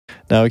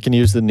Now we can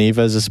use the Neve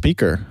as a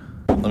speaker.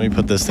 Let me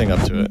put this thing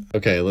up to it.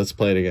 Okay, let's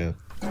play it again.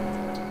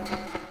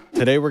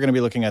 Today we're going to be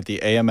looking at the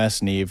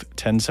AMS Neve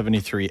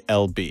 1073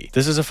 LB.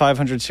 This is a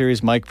 500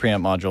 series mic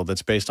preamp module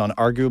that's based on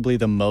arguably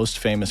the most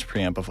famous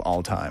preamp of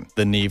all time,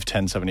 the Neve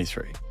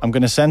 1073. I'm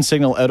going to send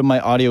signal out of my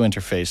audio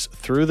interface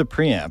through the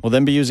preamp. We'll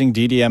then be using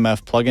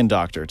DDMF Plugin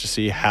Doctor to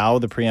see how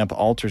the preamp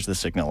alters the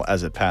signal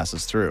as it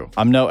passes through.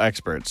 I'm no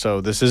expert,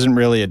 so this isn't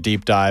really a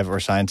deep dive or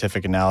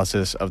scientific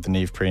analysis of the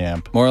Neve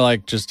preamp, more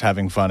like just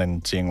having fun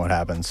and seeing what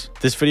happens.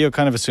 This video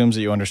kind of assumes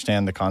that you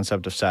understand the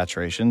concept of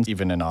saturation,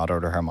 even in odd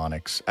order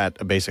harmonics, at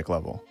a basic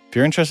level. If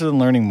you're interested in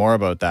learning more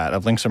about that,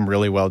 I've linked some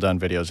really well done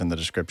videos in the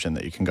description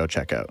that you can go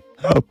check out.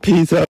 Oh,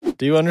 peace out.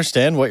 Do you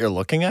understand what you're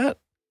looking at?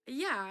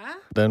 Yeah.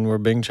 Then we're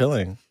being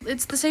chilling.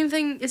 It's the same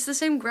thing. It's the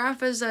same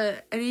graph as an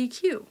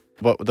EQ.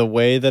 But the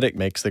way that it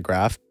makes the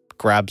graph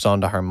grabs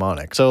onto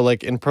harmonic. So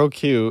like in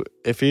ProQ,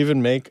 if you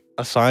even make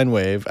a sine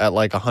wave at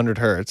like 100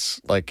 hertz,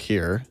 like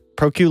here,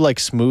 ProQ like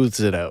smooths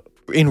it out.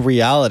 In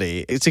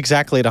reality, it's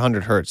exactly at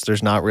 100 hertz.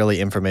 There's not really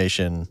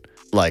information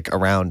like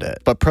around it.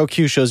 But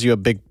ProQ shows you a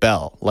big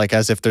bell, like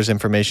as if there's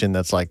information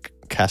that's like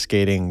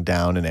cascading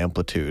down in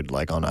amplitude,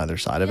 like on either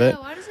side of it.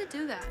 Why does it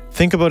do that?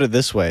 Think about it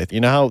this way.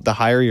 You know how the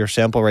higher your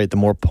sample rate, the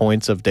more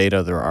points of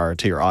data there are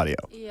to your audio.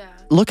 Yeah.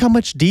 Look how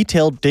much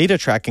detailed data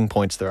tracking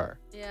points there are.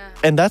 Yeah.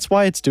 And that's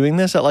why it's doing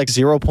this at like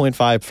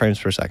 0.5 frames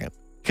per second.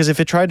 Because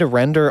if it tried to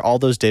render all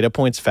those data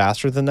points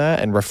faster than that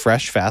and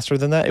refresh faster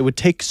than that, it would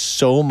take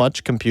so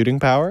much computing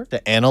power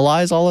to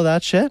analyze all of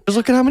that shit. Just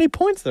look at how many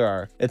points there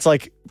are. It's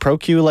like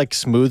ProQ like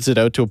smooths it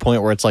out to a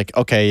point where it's like,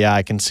 okay, yeah,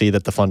 I can see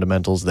that the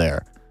fundamentals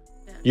there.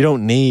 Yeah. You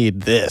don't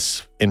need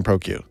this in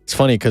ProQ. It's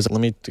funny because let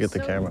me get the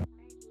camera.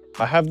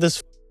 I have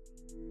this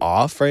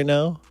off right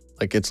now.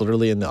 Like it's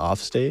literally in the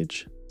off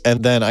stage.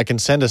 And then I can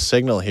send a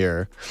signal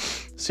here.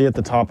 See at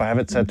the top, I have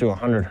it set to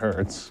 100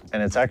 hertz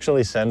and it's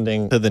actually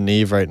sending to the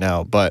Neve right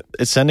now, but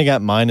it's sending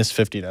at minus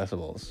 50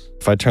 decibels.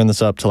 If I turn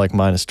this up to like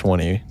minus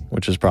 20,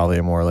 which is probably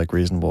a more like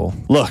reasonable.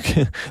 Look,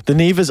 the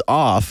Neve is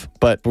off,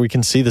 but we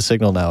can see the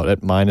signal now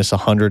at minus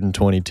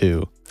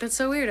 122. That's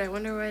so weird. I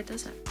wonder why it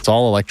does that. It's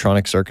all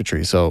electronic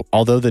circuitry. So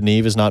although the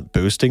Neve is not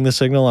boosting the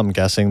signal, I'm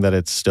guessing that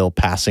it's still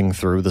passing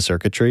through the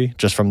circuitry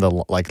just from the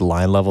like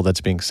line level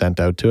that's being sent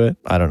out to it.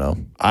 I don't know.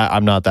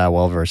 I'm not that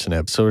well versed in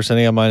it. So we're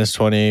sending at minus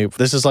 20.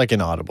 This is like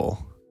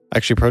inaudible.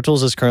 Actually,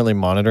 ProTools is currently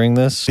monitoring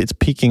this. It's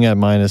peaking at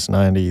minus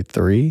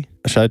 93.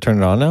 Should I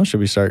turn it on now?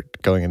 Should we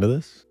start going into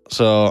this?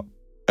 So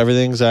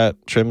everything's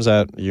at, trim's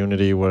at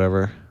unity,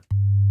 whatever.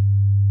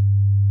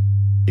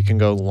 You can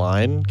go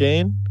line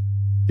gain.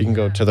 You can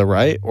go to the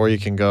right or you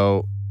can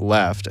go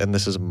left, and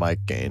this is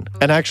mic gain.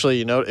 And actually,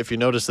 you know, if you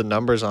notice the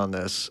numbers on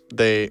this,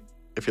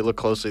 if you look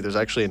closely, there's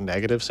actually a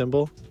negative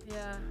symbol.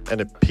 Yeah. And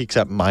it peaks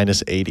at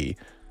minus 80.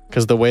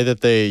 Because the way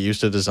that they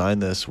used to design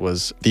this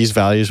was these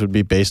values would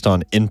be based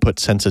on input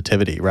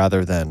sensitivity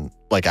rather than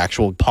like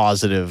actual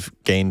positive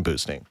gain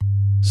boosting.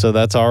 So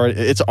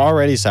it's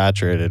already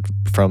saturated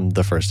from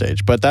the first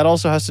stage. But that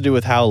also has to do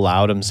with how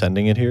loud I'm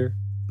sending it here.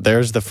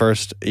 There's the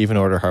first even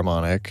order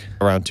harmonic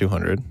around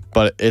 200,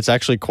 but it's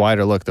actually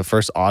quieter. Look, the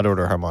first odd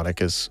order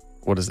harmonic is,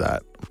 what is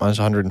that? Minus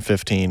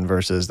 115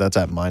 versus that's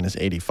at minus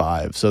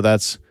 85. So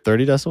that's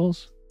 30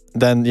 decibels.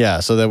 Then, yeah,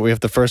 so then we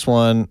have the first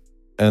one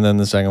and then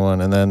the second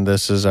one. And then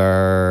this is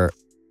our,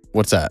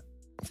 what's that?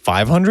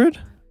 500?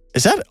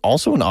 Is that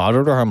also an odd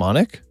order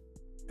harmonic?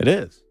 It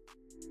is.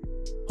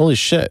 Holy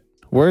shit.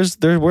 Where's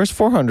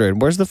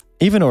 400? Where's the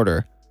even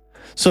order?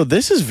 So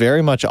this is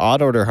very much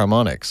odd order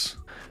harmonics.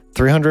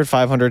 300,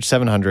 500,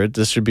 700.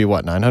 This should be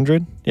what,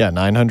 900? Yeah,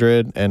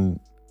 900 and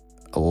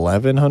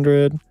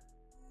 1100.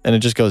 And it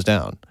just goes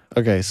down.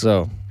 Okay,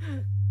 so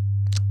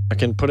I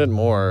can put it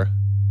more.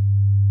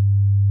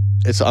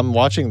 I'm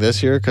watching this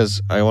here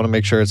because I want to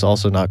make sure it's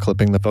also not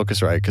clipping the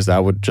Focusrite because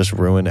that would just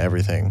ruin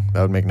everything.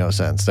 That would make no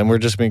sense. Then we're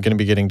just going to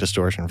be getting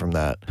distortion from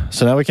that.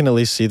 So now we can at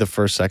least see the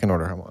first second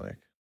order harmonic.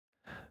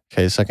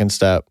 Okay, second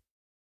step.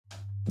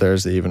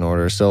 There's the even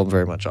order. Still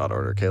very much odd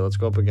order. Okay, let's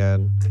go up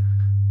again.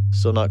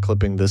 Still not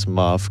clipping this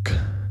muff. Do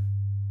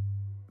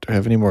I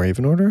have any more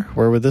even order?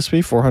 Where would this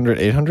be? 400,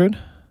 800?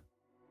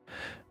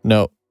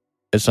 No,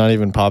 it's not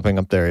even popping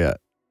up there yet.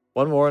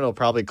 One more and it'll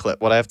probably clip.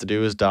 What I have to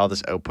do is dial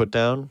this output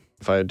down.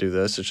 If I do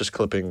this, it's just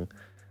clipping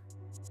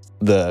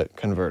the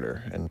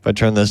converter. And if I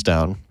turn this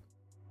down.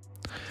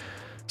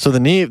 So the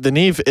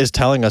Neve is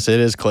telling us it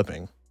is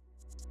clipping.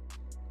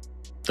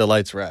 The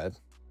light's red.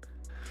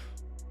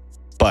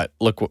 But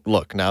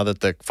look, now that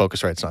the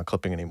Focusrite's not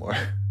clipping anymore.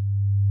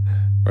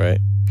 Right?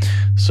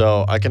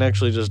 So I can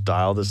actually just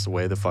dial this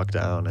way the fuck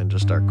down and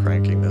just start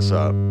cranking this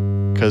up.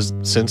 Because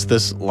since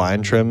this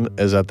line trim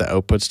is at the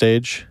output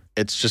stage,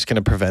 it's just going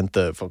to prevent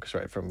the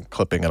Focusrite from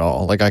clipping at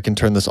all. Like I can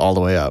turn this all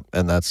the way up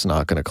and that's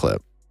not going to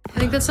clip. I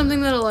think that's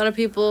something that a lot of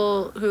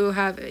people who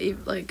have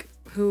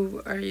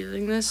who are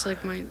using this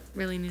might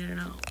really need to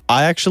know.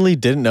 I actually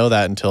didn't know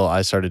that until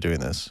I started doing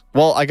this.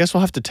 Well, I guess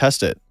we'll have to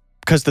test it.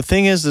 Because the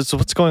thing is, it's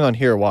what's going on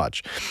here.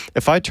 Watch.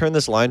 If I turn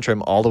this line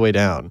trim all the way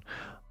down,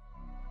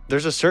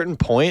 there's a certain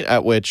point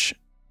at which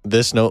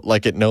this note,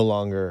 like it no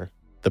longer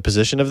the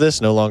position of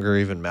this no longer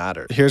even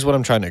matters. Here's what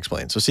I'm trying to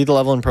explain. So see the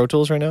level in Pro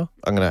Tools right now?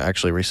 I'm going to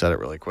actually reset it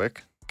really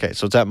quick. Okay,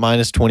 so it's at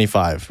minus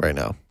 25 right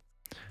now.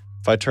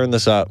 If I turn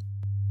this up,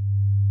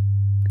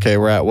 okay,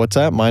 we're at, what's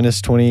that?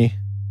 Minus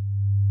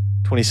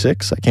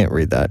 26? I can't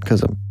read that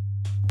because I'm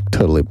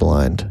totally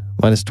blind.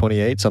 Minus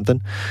 28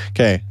 something.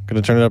 Okay,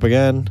 going to turn it up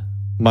again.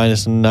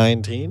 Minus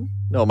 19?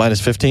 No,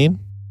 minus 15.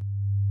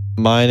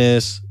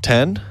 Minus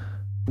 10.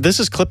 This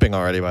is clipping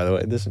already, by the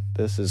way.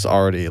 This is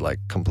already like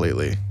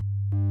completely.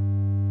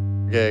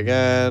 Okay,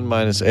 again,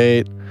 minus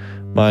 8,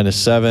 minus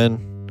 7,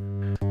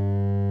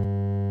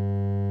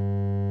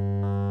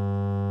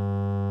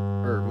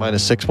 or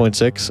minus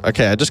 6.6.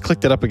 Okay, I just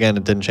clicked it up again.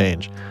 It didn't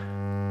change.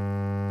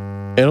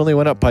 It only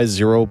went up by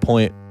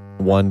 0.1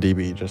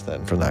 dB just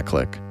then from that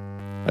click.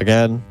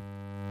 Again.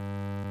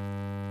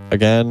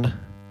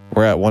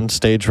 We're at one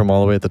stage from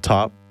all the way at the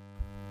top.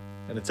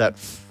 And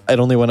it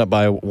only went up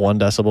by 1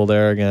 decibel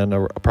there again,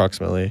 or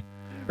approximately,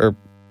 or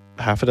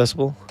half a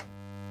decibel.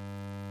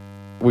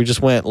 We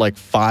just went like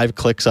 5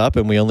 clicks up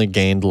and we only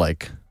gained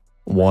like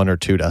 1 or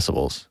 2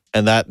 decibels.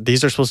 And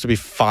these are supposed to be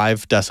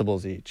 5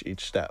 decibels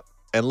each step.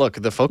 And look,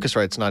 the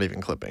Focusrite's not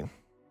even clipping.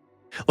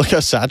 Look how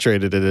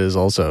saturated it is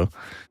also.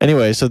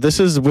 Anyway, so this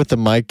is with the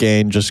mic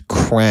gain just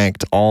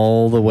cranked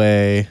all the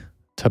way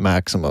to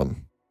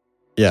maximum.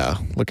 Yeah,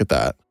 look at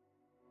that.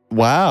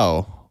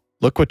 Wow,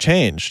 look what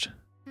changed.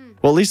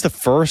 Well, at least the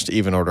first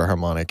even order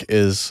harmonic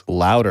is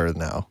louder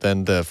now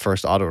than the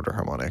first odd order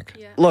harmonic.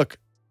 Yeah. Look,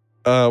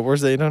 where's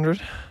the 800?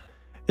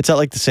 It's at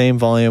like the same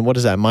volume. What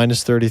is that?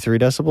 Minus 33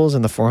 decibels,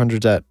 and the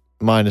 400's at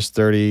minus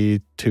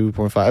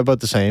 32.5.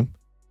 About the same.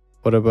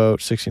 What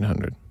about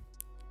 1600?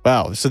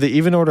 Wow. So the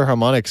even order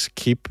harmonics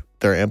keep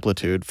their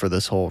amplitude for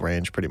this whole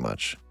range pretty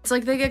much. It's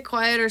like they get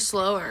quieter,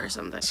 slower or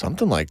something.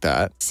 Something like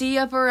that. See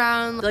up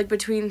around like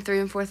between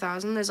 3,000 and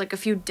 4,000. There's like a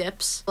few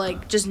dips,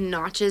 like just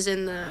notches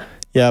in the.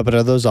 Yeah, but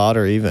are those odd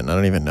or even? I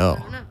don't even know. I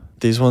don't know.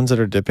 These ones that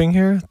are dipping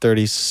here,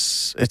 30.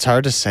 It's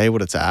hard to say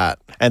what it's at.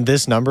 And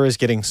this number is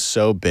getting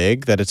so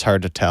big that it's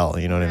hard to tell.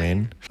 You know what I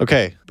mean?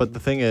 Okay, but the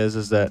thing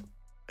is that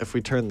if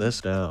we turn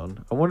this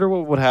down, I wonder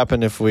what would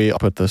happen if we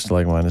put this to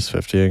like minus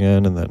 50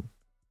 again, and then.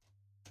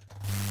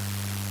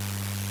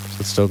 So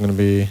it's still going to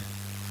be.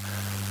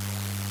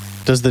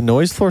 Does the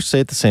noise floor stay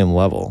at the same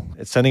level?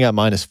 It's sending out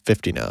minus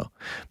 50 now,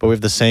 but we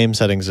have the same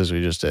settings as we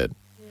just did.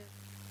 Yeah.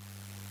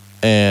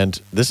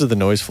 And this is the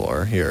noise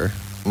floor here.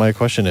 My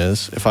question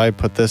is, if I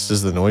put this,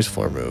 does the noise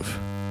floor move?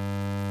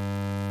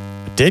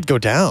 It did go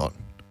down.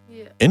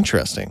 Yeah.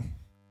 Interesting.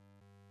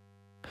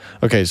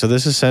 Okay, so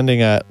this is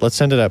sending at, let's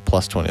send it at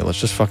plus 20. Let's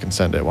just fucking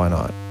send it. Why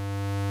not?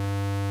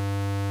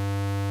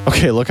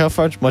 Okay, look how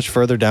much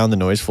further down the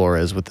noise floor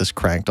is with this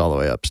cranked all the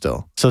way up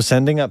still. So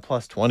sending at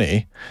plus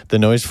 20, the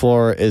noise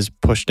floor is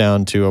pushed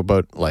down to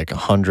about like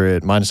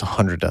 100, minus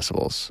 100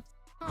 decibels.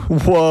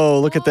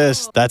 Whoa, look at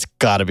this. That's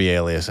gotta be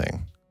aliasing.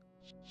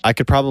 I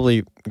could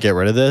probably get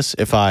rid of this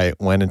if I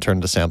went and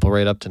turned the sample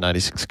rate up to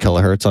 96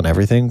 kilohertz on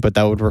everything, but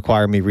that would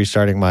require me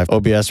restarting my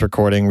OBS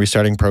recording,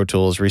 restarting Pro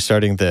Tools,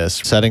 restarting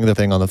this, setting the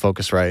thing on the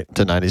Focusrite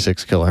to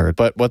 96 kilohertz.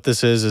 But what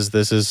this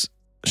is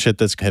shit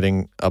that's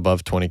hitting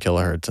above 20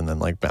 kilohertz and then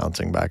like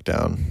bouncing back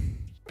down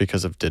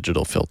because of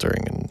digital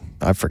filtering. And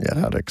I forget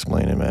how to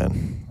explain it,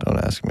 man. Don't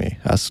ask me.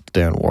 Ask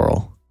Dan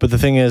Worrell. But the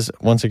thing is,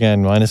 once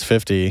again, minus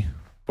 50,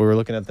 we were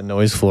looking at the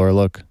noise floor.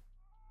 Look,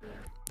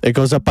 it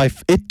goes up by,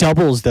 it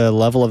doubles the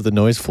level of the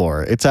noise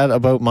floor. It's at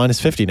about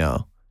minus 50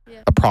 now,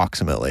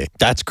 approximately.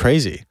 That's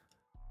crazy.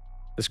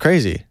 It's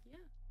crazy.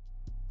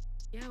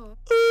 Yeah. Well.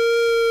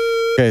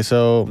 Okay,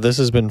 so this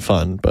has been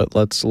fun, but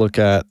let's look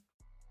at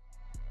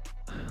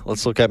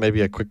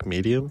maybe a quick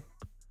medium.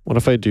 What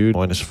if I do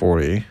minus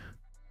 40?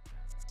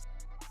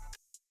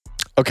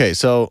 Okay,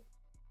 so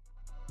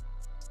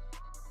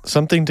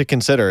something to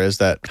consider is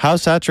that how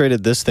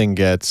saturated this thing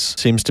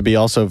gets seems to be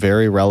also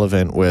very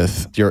relevant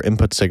with your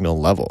input signal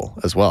level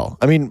as well.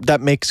 I mean, that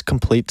makes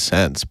complete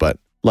sense, but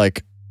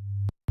like,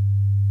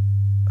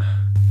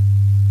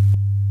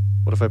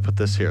 what if I put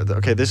this here?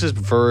 Okay, this is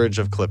verge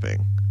of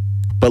clipping.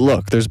 But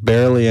look, there's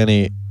barely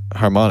any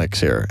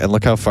harmonics here. And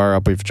look how far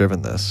up we've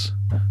driven this.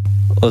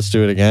 Let's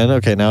do it again.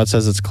 Okay, now it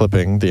says it's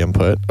clipping the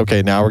input.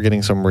 Okay, now we're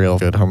getting some real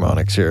good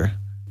harmonics here.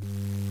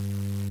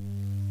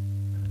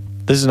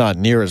 This is not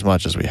near as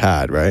much as we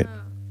had, right?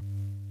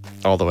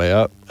 All the way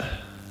up.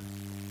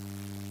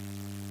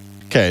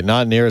 Okay,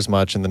 not near as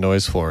much, and the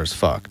noise floor is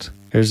fucked.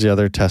 Here's the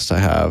other test I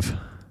have.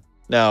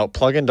 Now,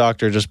 Plugin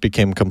Doctor just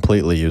became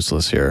completely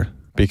useless here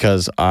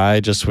because I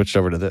just switched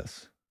over to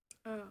this.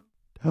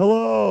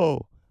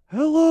 Hello!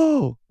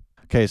 Hello!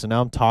 Okay, so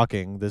now I'm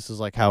talking. This is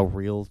like how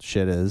real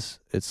shit is.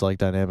 It's like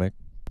dynamic.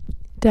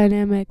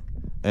 Dynamic.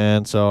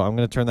 And so I'm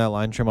going to turn that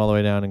line trim all the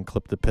way down and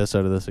clip the piss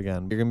out of this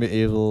again. You're going to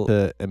be able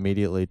to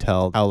immediately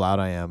tell how loud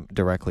I am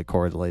directly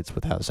correlates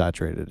with how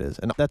saturated it is.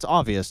 And that's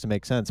obvious to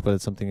make sense, but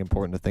it's something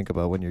important to think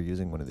about when you're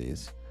using one of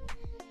these.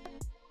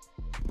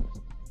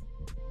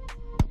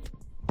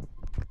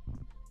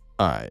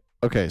 All right.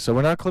 Okay, so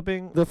we're not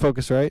clipping the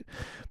Focusrite.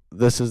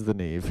 This is the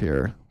Neve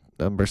here,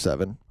 number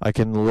 7. I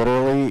can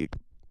literally...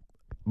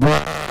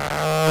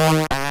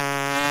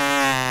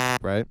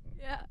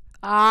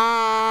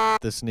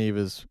 This Neve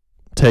is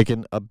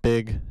taking a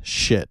big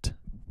shit.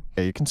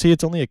 Okay, you can see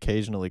it's only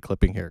occasionally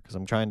clipping here because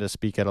I'm trying to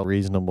speak at a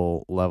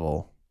reasonable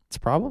level. It's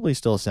probably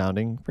still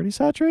sounding pretty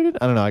saturated.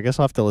 I don't know. I guess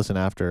I'll have to listen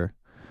after.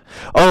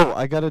 Oh,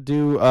 I gotta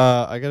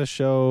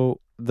show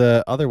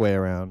the other way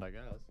around, I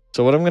guess.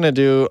 So what I'm gonna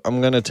do,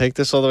 I'm gonna take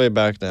this all the way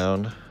back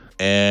down,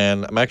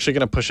 and I'm actually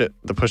gonna push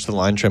the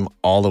line trim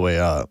all the way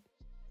up,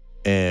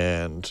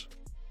 and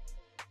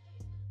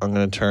I'm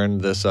gonna turn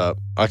this up.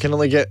 I can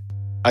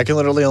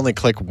literally only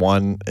click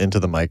one into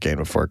the mic gain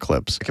before it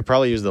clips. I could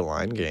probably use the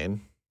line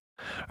gain.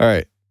 All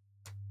right.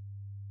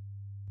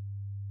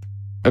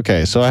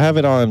 Okay, so I have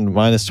it on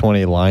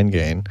 -20 line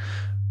gain.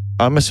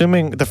 I'm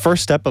assuming the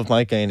first step of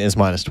mic gain is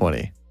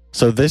 -20.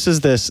 So this is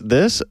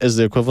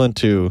the equivalent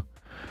to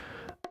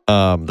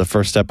the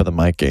first step of the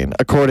mic gain,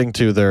 according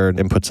to their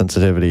input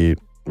sensitivity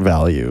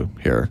value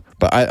here.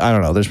 But I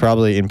don't know. There's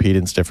probably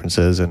impedance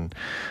differences and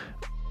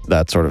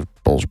that sort of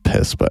bullshit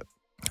piss. But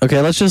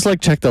okay, let's just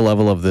like check the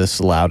level of this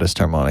loudest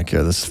harmonic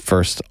here. This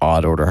first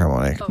odd order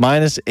harmonic,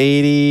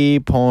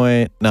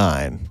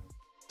 -80.9,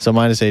 so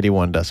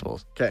 -81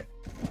 decibels. Okay.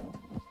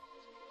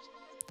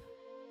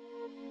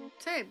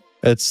 Same.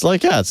 It's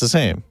like, yeah, it's the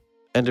same.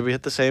 And did we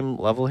hit the same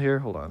level here?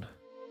 Hold on.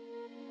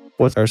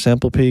 What's our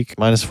sample peak?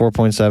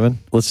 -4.7.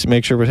 Let's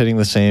make sure we're hitting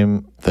the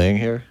same thing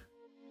here.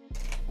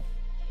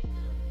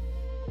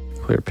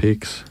 Clear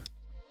peaks.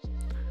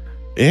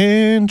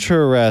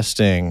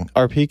 Interesting.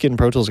 Our peak in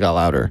Pro Tools got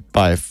louder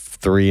by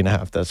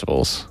 3.5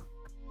 decibels.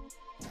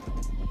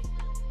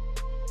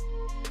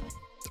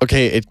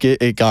 Okay,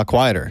 it got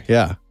quieter,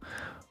 yeah.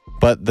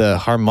 But the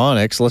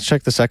harmonics, let's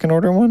check the second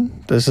order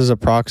one. This is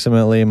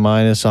approximately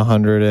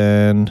 -100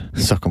 and...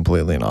 So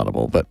completely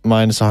inaudible, but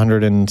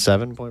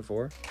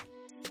 -107.4.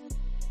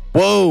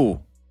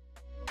 Whoa!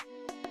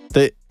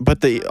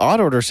 But the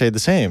odd order stayed the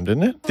same,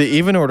 didn't it? The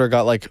even order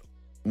got like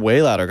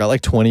way louder, got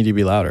like 20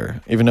 dB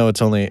louder, even though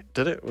it's only...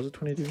 Did it? Was it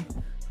 20 dB?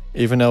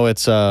 Even though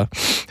it's...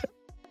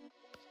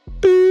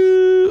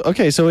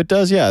 Okay, so it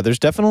does, yeah. There's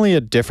definitely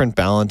a different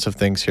balance of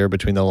things here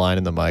between the line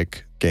and the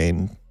mic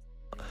gain.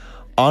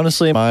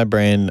 Honestly, my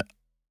brain,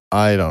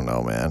 I don't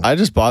know, man. I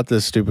just bought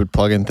this stupid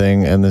plugin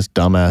thing and this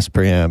dumbass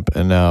preamp,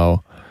 and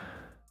now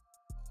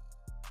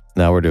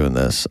we're doing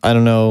this. I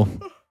don't know.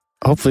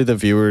 Hopefully the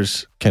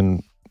viewers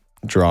can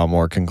draw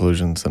more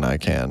conclusions than I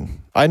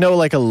can. I know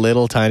like a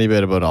little tiny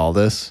bit about all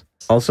this.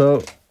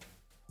 Also,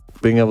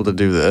 being able to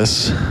do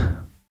this.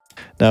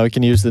 Now we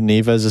can use the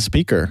Neve as a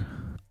speaker.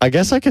 I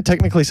guess I could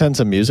technically send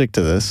some music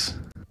to this.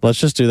 Let's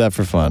just do that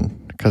for fun,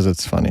 because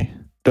it's funny.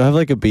 Do I have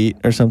like a beat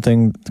or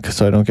something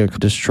so I don't get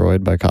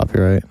destroyed by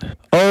copyright?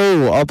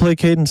 Oh, I'll play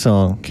Caden's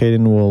song.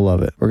 Caden will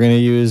love it. We're going to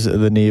use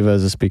the Neve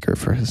as a speaker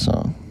for his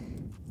song.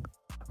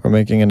 We're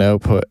making an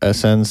output,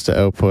 sends to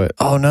output.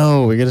 Oh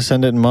no, we got to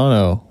send it in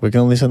mono. We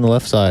can only send the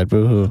left side.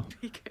 Boo-hoo.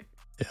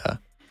 Yeah.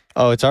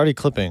 Oh, it's already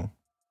clipping.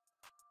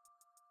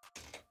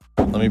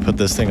 Let me put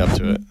this thing up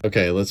to it.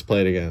 Okay, let's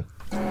play it again.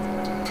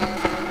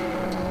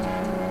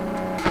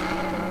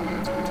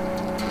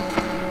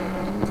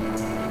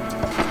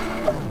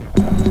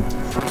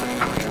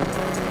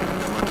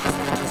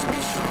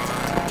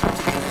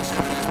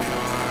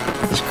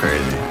 That's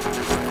crazy.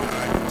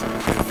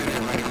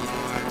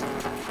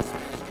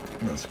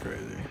 That's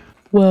crazy.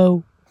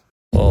 Whoa.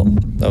 Well,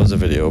 that was a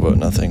video about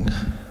nothing.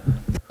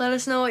 Let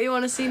us know what you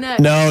want to see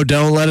next. No,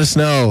 don't let us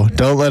know.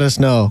 Don't let us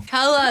know.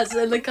 Tell us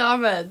in the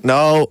comments.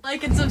 No.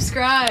 Like and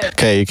subscribe.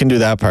 Okay, you can do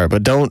that part,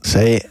 but don't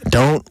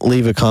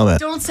leave a comment.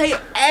 Don't say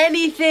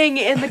anything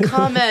in the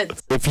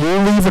comments. If you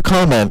leave a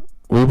comment,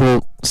 we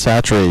will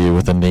saturate you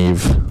with a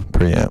Neve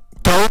preamp.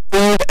 Don't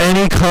leave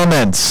any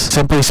comments.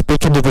 Simply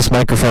speak into this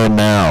microphone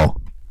now.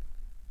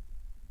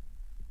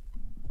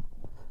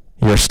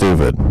 You're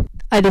stupid.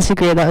 I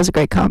disagree. That was a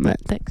great comment.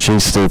 Thanks.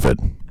 She's stupid.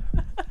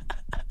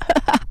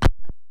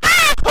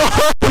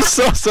 Oh, I'm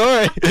so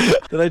sorry.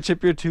 Did I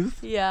chip your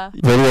tooth? Yeah.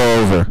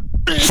 Video over.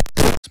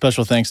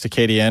 Special thanks to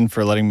KDN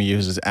for letting me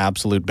use his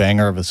absolute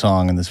banger of a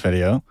song in this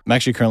video. I'm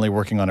actually currently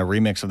working on a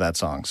remix of that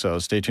song, so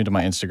stay tuned to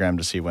my Instagram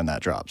to see when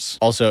that drops.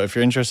 Also, if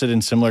you're interested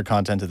in similar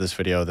content to this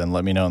video, then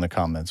let me know in the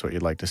comments what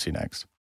you'd like to see next.